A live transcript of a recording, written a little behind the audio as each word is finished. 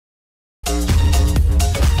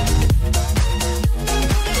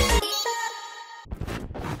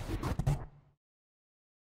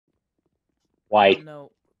Why? I don't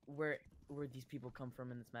know where these people come from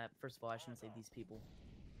in this map. First of all, I shouldn't say these people.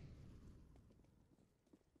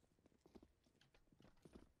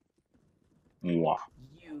 Mwah.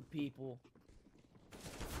 You people.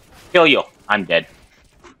 Kill you. I'm dead.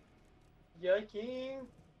 Yikes.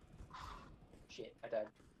 Shit, I died.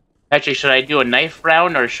 Actually, should I do a knife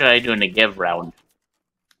round or should I do a Negev round?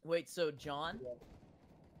 Wait, so John?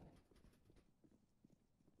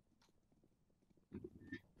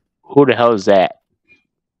 Who the hell is that?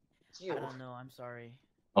 I don't know. I'm sorry.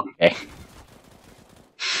 Okay.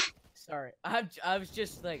 Sorry. I was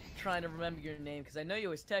just like trying to remember your name because I know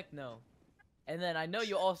you as Techno, and then I know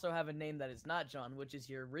you also have a name that is not John, which is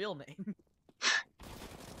your real name.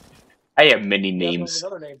 I have many There's names.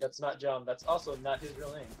 another name that's not John. That's also not his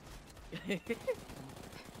real name.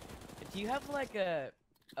 Do you have like a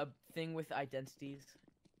thing with identities?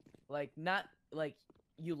 Like not like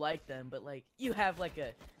you like them, but like you have like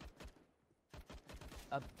a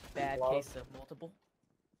bad case of multiple?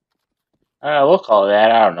 We'll call it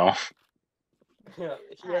that. I don't know. Yeah,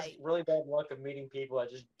 he has really bad luck of meeting people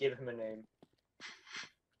that just give him a name.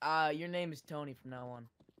 Your name is Tony from now on.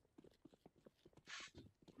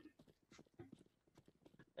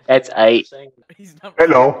 That's I. He's not.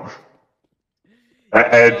 Hello. I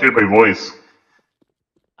added my voice.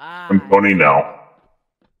 I'm Tony now.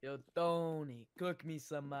 Yo, Tony, cook me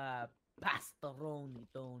some pastaroni,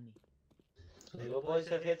 Tony. You boys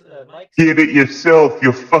have hit mics. Get it yourself,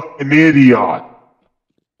 you fucking idiot.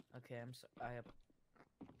 Okay, I'm sorry.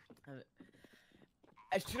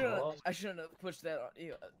 I shouldn't have pushed that on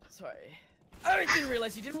you. Sorry. I didn't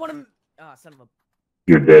realize you didn't want to. Ah, son of a.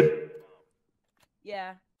 You're dead.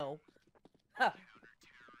 Yeah. No. Ha.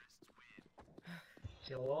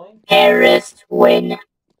 Terrorist win.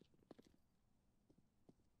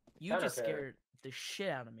 You just scared the shit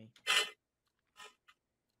out of me.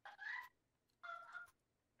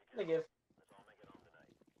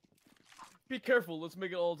 Be careful. Let's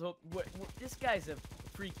make it all. What, this guy's a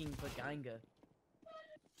freaking vaganga.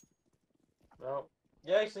 No.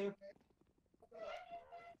 Yeah, I see.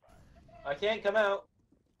 I can't come out.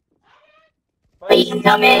 But you can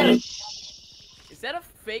come in. Is that a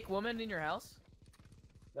fake woman in your house?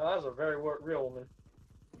 No, that was a very real woman.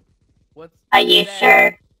 What's? Are you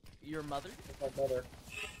sure? Your mother? That's my mother.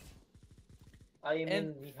 I am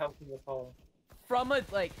in the house in the home. From a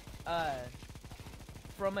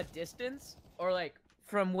from a distance, or like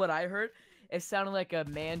from what I heard, it sounded like a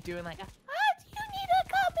man doing like, "Ah, you need to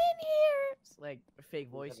come in here." It's like a fake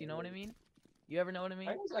voice. You know what I mean? You ever know what I mean?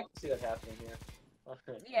 I can see that happening here.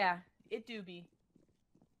 Yeah, it do be.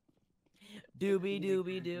 Doobie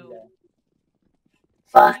doo.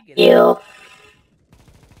 Fuck you.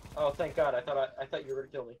 Oh, thank God! I thought you were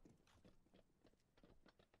gonna kill me.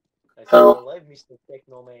 I said, Oh. alive, Mr.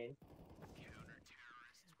 Techno Man.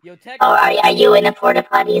 Yo, Techno. Oh, are you in the porta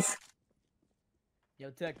potties? Yo,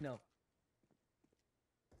 Techno.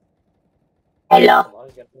 Hello.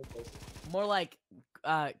 More like,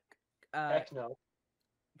 Techno.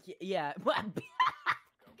 Yeah.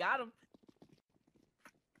 Got him.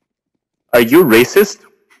 Are you racist?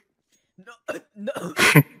 No, no,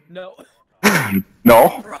 no. No.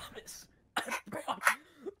 I promise.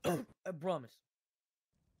 I promise.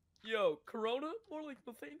 Yo, Corona? More like,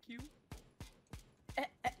 well, thank you.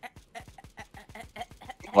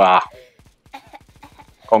 Wow.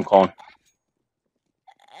 Con.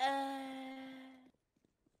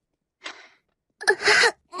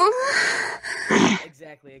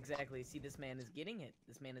 Exactly. See, this man is getting it.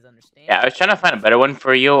 This man is understanding. Yeah, I was trying to find a better one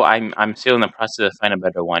for you. I'm still in the process of finding a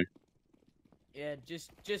better one. Yeah,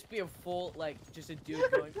 just be a full, like, just a dude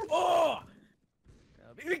going, oh!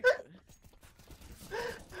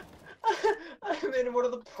 I'm in one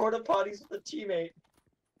of the porta potties with a teammate.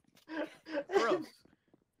 Gross.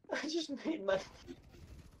 I just made my.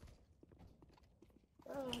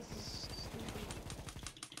 Oh, this is stupid.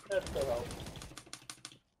 That's no help.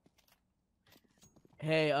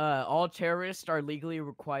 Hey, all terrorists are legally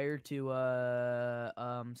required to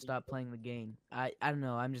stop playing the game. I don't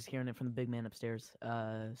know. I'm just hearing it from the big man upstairs.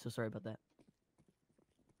 So sorry about that.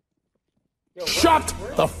 Yo, Shut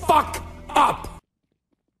the fuck up!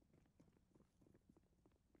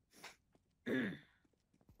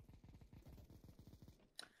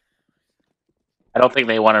 I don't think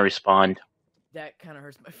they want to respond. That kind of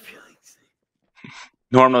hurts my feelings.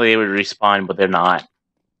 Normally they would respond, but they're not.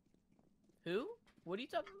 Who? What are you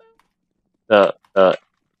talking about? The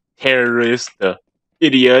terrorists, the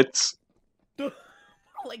idiots.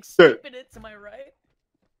 Like stupid it, am I right?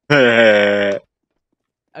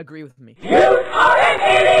 Agree with me. You are an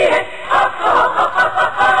idiot!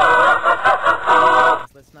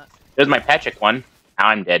 that's not. There's my Patrick one. Now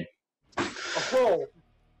I'm dead. Oh!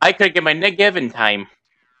 I could get my Negev in time.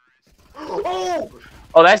 Oh!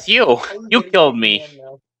 Oh, that's you. I'm You getting killed the me. man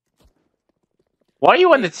now. Why are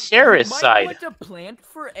you on the Wait, terrorist you side? might want to plant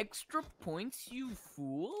for extra points, you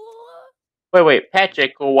fool. Wait,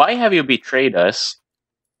 Patrick, why have you betrayed us?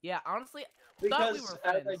 Yeah, honestly, thought we Because were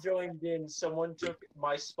as I friends. joined in, someone took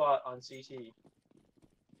my spot on CT.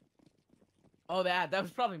 Oh, that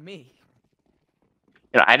was probably me.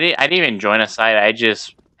 You know, I didn't even join a side. I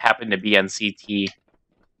just happened to be on CT.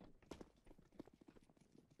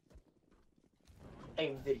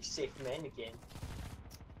 I'm very safe man again.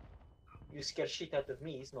 You scare shit out of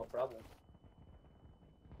me, it's no problem.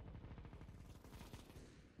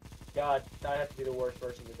 God, I have to be the worst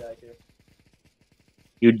person to die to.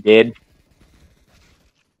 You did.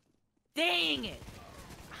 Dang it!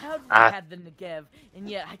 How did Ah. I have the Negev, and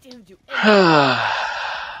yet I didn't do anything?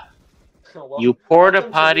 Well, You porta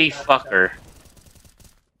welcome to potty the- fucker.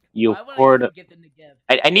 You Why would I porta. even get the Negev?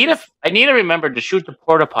 I need to remember to shoot the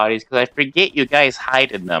porta potties because I forget you guys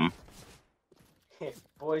hide in them.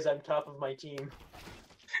 Boys, I'm top of my team.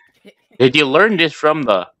 Did you learn this from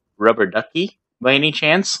the rubber ducky by any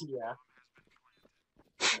chance? Yeah.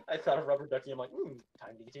 I thought of rubber ducky, I'm like,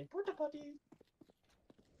 time to get in porta potty.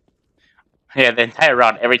 Yeah, the entire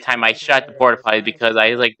round, every time I shot the porta potties because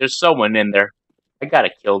I was like, there's someone in there. I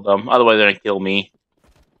gotta kill them, otherwise they're gonna kill me.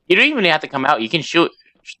 You don't even have to come out. You can shoot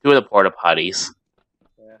through the porta potties.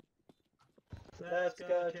 Yeah. Let's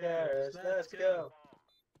go, terrorists, let's go.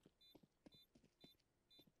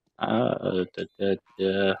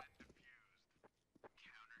 Da.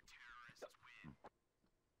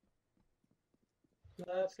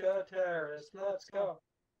 Let's go, terrorists, let's go.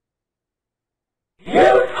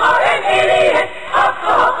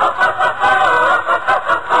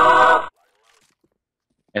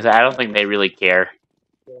 I don't think they really care.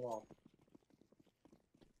 Go home.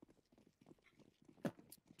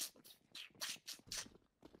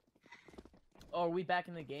 Oh, are we back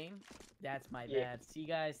in the game? That's my Yeah. bad. See,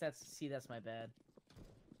 guys, that's my bad.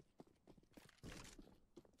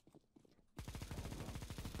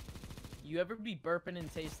 You ever be burping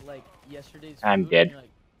and taste like yesterday's food? I'm and dead. you're like,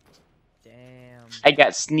 damn. I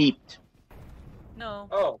got sneaked. No.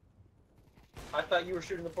 Oh. I thought you were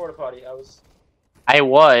shooting the porta potty. I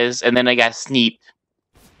was, and then I got sneaked.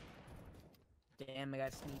 Damn, I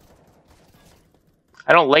got sneaked.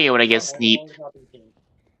 I don't like it when I get I'm sneaked. on the top of the team.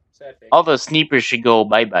 Sad face. All the sneepers should go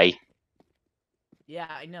bye-bye. Yeah,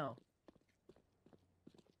 I know.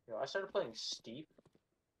 Yo, I started playing Steep.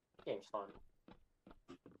 Game's fun.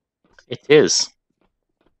 It is.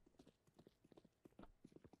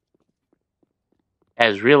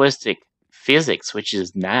 Has realistic physics, which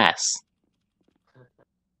is nice.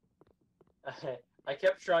 I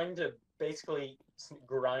kept trying to basically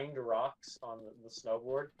grind rocks on the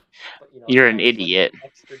snowboard. But, you know, You're it an comes, like, idiot.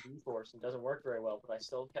 extra G-force and doesn't work very well, but I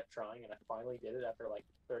still kept trying, and I finally did it after like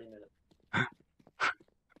 30 minutes.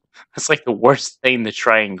 That's like the worst thing to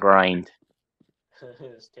try and grind. It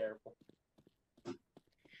was terrible.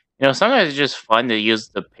 You know, sometimes it's just fun to use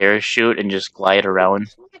the parachute and just glide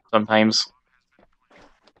around. Sometimes.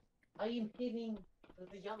 I am hitting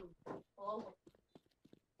the young. Oh.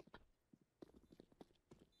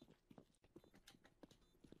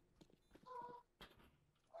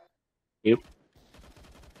 Yep.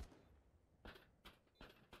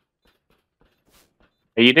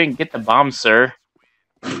 You didn't get the bomb, sir.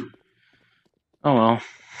 Oh well.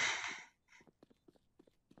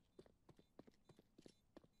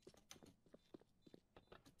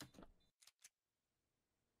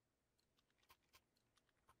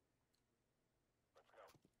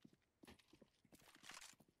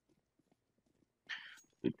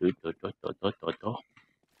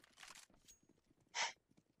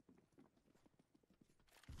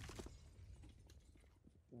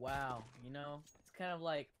 Wow, you know, it's kind of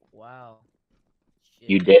like, wow. Shit.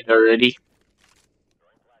 You dead already?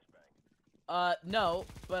 No,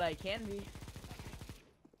 but I can be.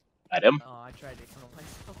 Got him. Oh, I tried to kill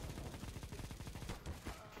myself.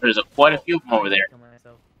 There's quite a few of them over there. Kill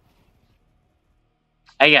myself.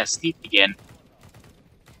 I got steeped again.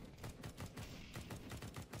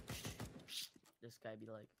 This guy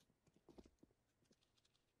be like,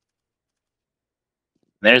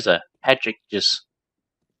 There's a Patrick just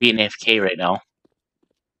being AFK right now.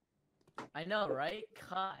 I know, right?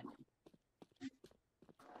 God.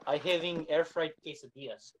 I having air fried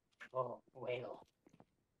quesadillas. Oh, well.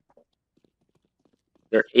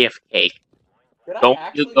 They're AFK. Did I Don't you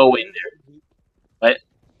actually go win in there.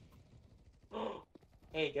 What?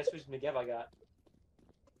 Hey, guess whose Negev I got?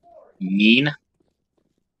 Mean?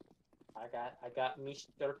 I got got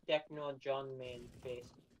Mr. Techno John Man face.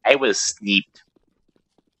 I was sneaked.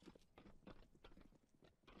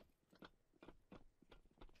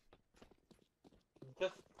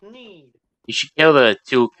 Just need. You should kill the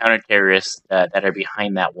 2 counter-terrorists that are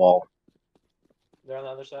behind that wall. They're on the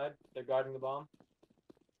other side. They're guarding the bomb.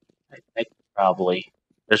 I probably.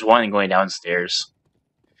 There's one going downstairs.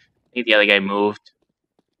 I think the other guy moved.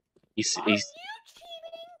 He's.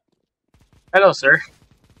 Hello, sir.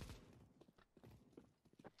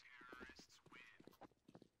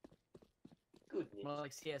 Goodness. More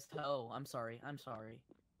like CSGO. I'm sorry. I'm sorry.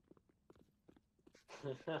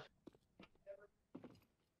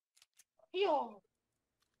 Yo,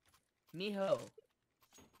 Miho.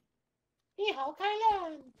 Hao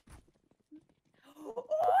Kailan. Hola,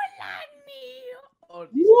 Miho. Oh,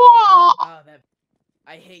 Whoa! that.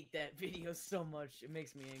 I hate that video so much. It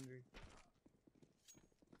makes me angry.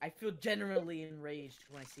 I feel generally enraged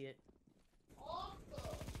when I see it.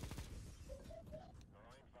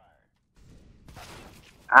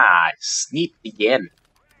 Ah, sneaked again.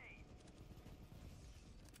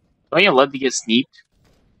 Don't you love to get sneaked?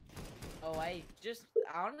 Oh, I just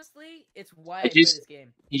honestly, it's why I I play just- this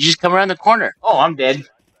game. You just come around the corner. Oh, I'm dead.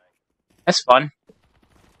 That's fun.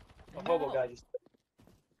 A hobo No. guy just.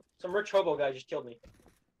 Some rich hobo guy just killed me.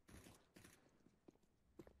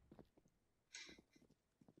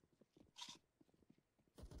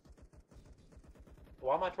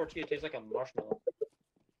 Why my tortilla tastes like a marshmallow?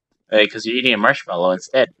 Because you're eating a marshmallow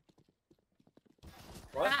instead.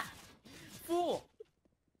 What? Ah, fool!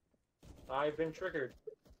 I've been triggered.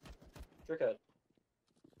 Triggered.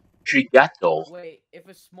 Trigato. Wait, if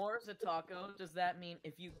a s'more is a taco, does that mean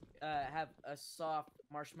if you have a soft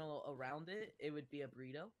marshmallow around it, it would be a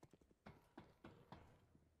burrito?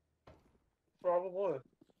 Probably.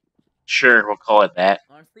 Sure, we'll call it that.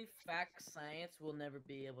 Honestly, fact science will never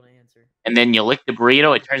be able to answer. And then you lick the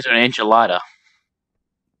burrito, it turns into an enchilada.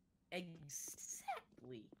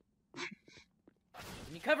 Exactly.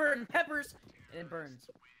 And you cover it in peppers, and it burns.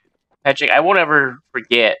 Patrick, I won't ever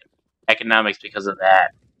forget economics because of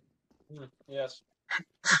that. Yes.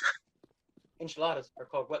 Enchiladas are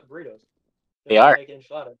called wet burritos. They are. Like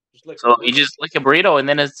enchilada. Just lick So the you burrito. just lick a burrito and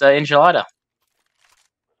then it's an enchilada.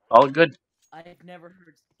 All good. I've never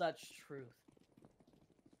heard such truth.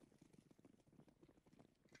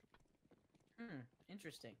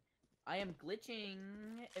 Interesting. I am glitching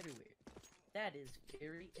everywhere. That is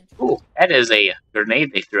very interesting. Ooh, that is a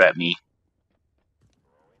grenade they threw at me.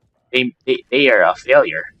 They are a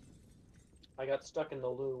failure. I got stuck in the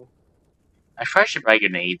loo. I probably should buy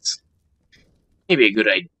grenades. Maybe a good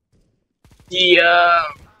idea.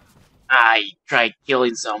 I tried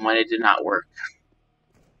killing someone, it did not work.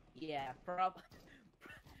 Yeah, probably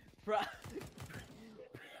because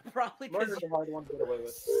Murder's a hard one to get away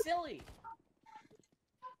with. silly.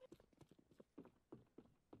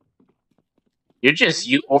 You're just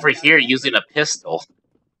over here using a pistol.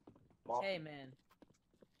 Hey man,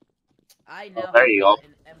 I now there you have go.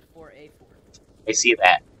 an M4A4. I see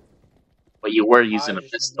that. But you were using a I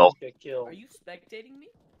just pistol. need to kill. Are you spectating me?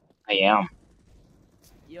 I am.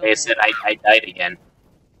 Yo, Like I said, I died again.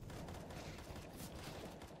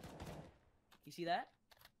 You see that?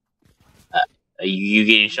 Are you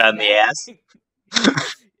getting shot in the ass?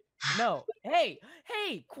 No. Hey,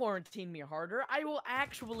 quarantine me harder. I will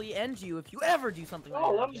actually end you if you ever do something like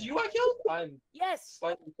Oh, that. that was again. you I killed? I'm Yes.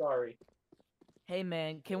 slightly sorry. Hey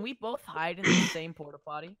man, can we both hide in the same porta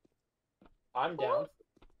potty? I'm down.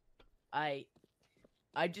 I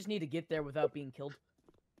just need to get there without being killed.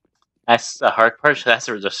 That's the hard part, so that's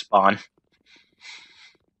where the spawn.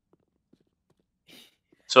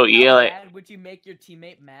 So yeah, How like, bad would you make your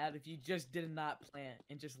teammate mad if you just did not plant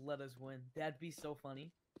and just let us win? That'd be so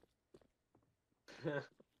funny.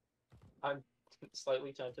 I'm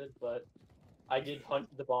slightly tempted, but I did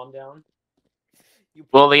hunt the bomb down. You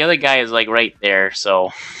well, the other guy is like right there, so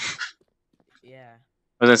I yeah.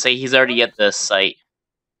 was gonna say he's already at the site.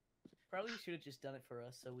 Probably should have just done it for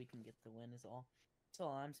us so we can get the win. Is all. That's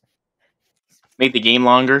all I'm. Make the game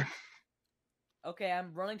longer. Okay,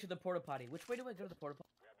 I'm running to the porta potty. Which way do I go to the porta potty?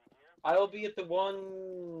 I'll be at the one.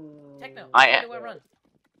 Techno. Which I- way do I run?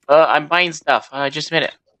 I'm buying stuff. Just a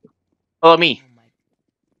minute. Follow me. Oh my.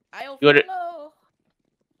 I'll You wanna- follow.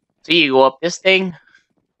 See, you go up this thing.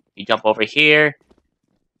 You jump over here.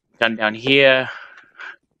 Come down here.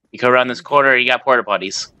 You go around this corner. You got porta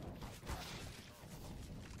potties.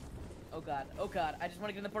 Oh god. Oh god. I just want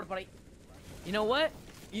to get in the porta potty. You know what?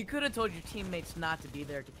 You could have told your teammates not to be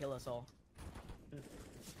there to kill us all.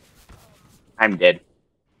 I'm dead.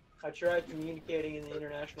 I tried communicating in the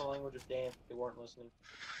international language of dance. They weren't listening.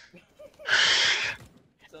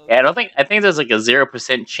 Yeah, I think there's like a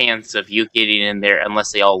 0% chance of you getting in there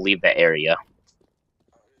unless they all leave the area.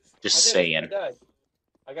 Just I saying. died.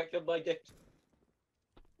 I got killed by Dick.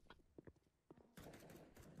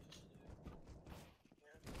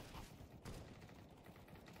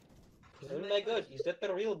 Isn't that good? Is that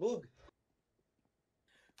the real boog?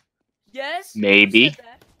 Yes. Maybe. Who said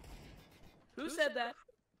that? Who said that?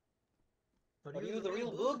 Are you the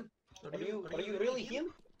real boog? Are you really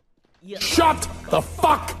him? Yeah. Shut the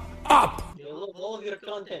fuck up! I love all of your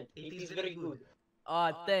content. It is very good.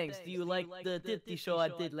 Aw, thanks. Do you like the Titty show I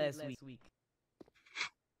did last week?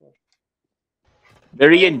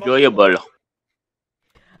 Very enjoyable.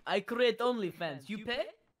 I create OnlyFans. You pay?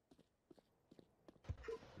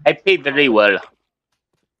 I paid very well.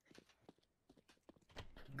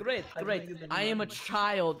 Great, great. I am a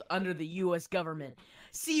child under the U.S. government.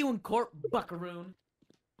 See you in court, buckaroon.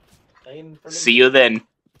 I am from See you then.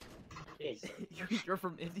 Yes. You're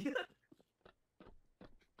from India?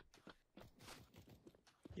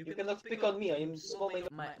 You cannot speak on me. I am small.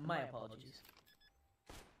 My apologies.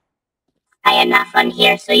 I am not from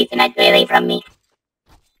here, so you cannot go away from me.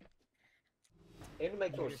 And my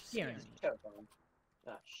doors. scaring me.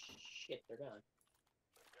 Ah, shit, they're gone.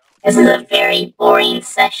 This is a very boring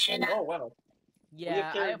session. Oh, wow.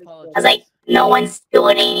 Yeah, I I apologize. was like, no one's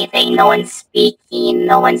doing anything, no one's speaking,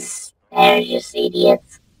 no one's... They're just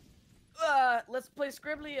idiots. Let's play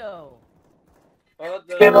Scriblio.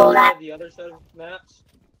 Scribble that. The other set of maps.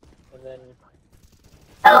 And then...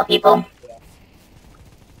 Hello, people.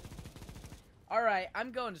 Alright,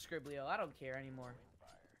 I'm going to Scriblio. I don't care anymore.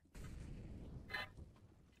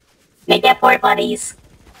 Make that porta potties.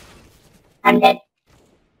 I'm dead.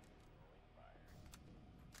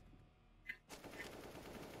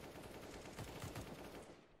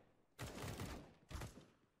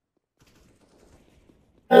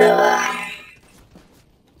 Ugh.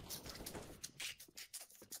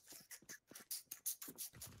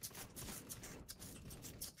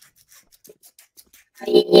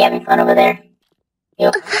 You having fun over there?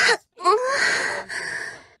 You.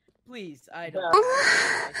 Please, I don't.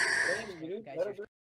 Yeah. Guys,